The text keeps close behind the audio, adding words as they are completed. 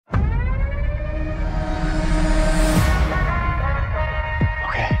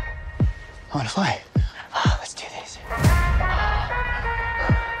fly. Let's do this.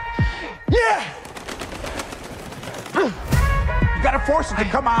 Yeah! You gotta force it to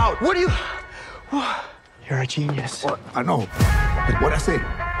come out. What do you... You're a genius. Well, I know. But what'd I say?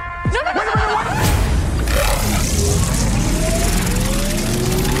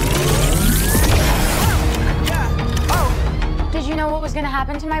 No! Did you know what was gonna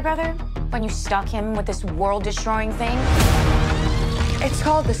happen to my brother when you stuck him with this world-destroying thing? It's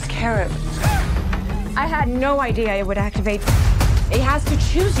called the scarab. I had no idea it would activate. It has to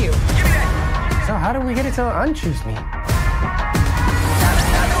choose you. So how do we get it to unchoose me?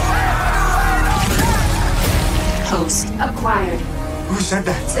 Host acquired. Who said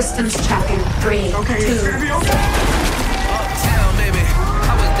that? Systems tracking 3, Okay, 2. it's gonna be okay. Uptown, baby.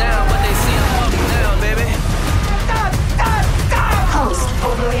 I was down, but they see I'm up now, baby. Stop! Host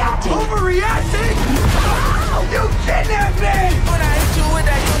overreacting. Overreacting? You kidnapped me! When I hit you with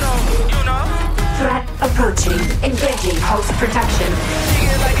that, you know. Threat approaching. Engaging host protection.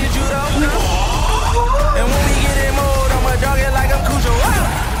 Kick it like it's judo. And when we get in mode, I'ma jog it like I'm Cujo.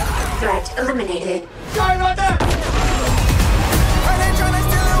 Threat eliminated. Sorry about that!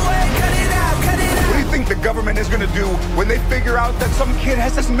 What do you think the government is gonna do when they figure out that some kid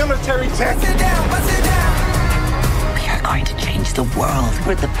has this military tech? Bust it down, bust it down. We are going to change the world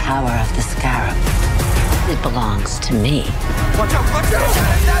with the power of the scarab. It belongs to me. Watch out, watch out!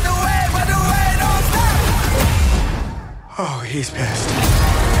 Not the way, but the way, don't stop. Oh, he's pissed.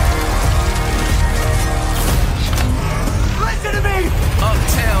 Listen to me!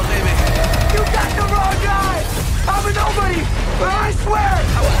 Uptown, baby. You got the wrong guy! I'm a nobody! I swear!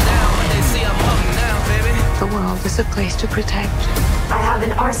 I was down, but they see I'm up now, baby. The world is a place to protect. I have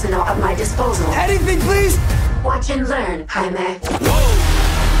an arsenal at my disposal. Anything, please! Watch and learn, Jaime. Whoa.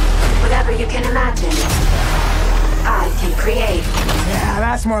 Whatever you can imagine, I can create. Yeah,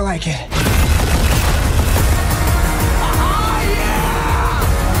 that's more like it.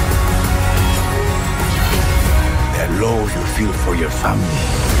 That love you feel for your family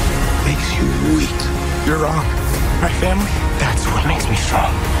makes you weak. You're wrong. My family, that's what makes me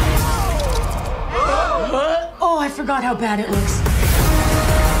strong. Oh, I forgot how bad it looks.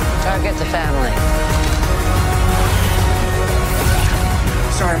 Target the family.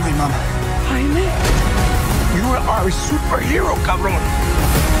 Sorry, my mom. Jaime? You are a superhero, cabron.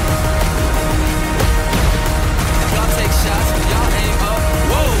 Y'all take shots, y'all aim up.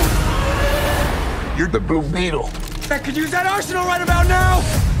 Whoa. You're the Blue Beetle. I could use that arsenal right about now!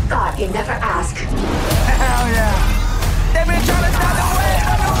 Thought you'd never ask. Hell yeah! They been trying to stop the way,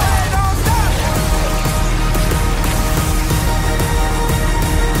 but the way don't stop.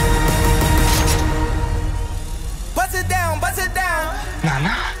 Bust it down, bust it down.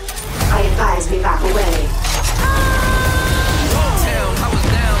 Nana? I advise we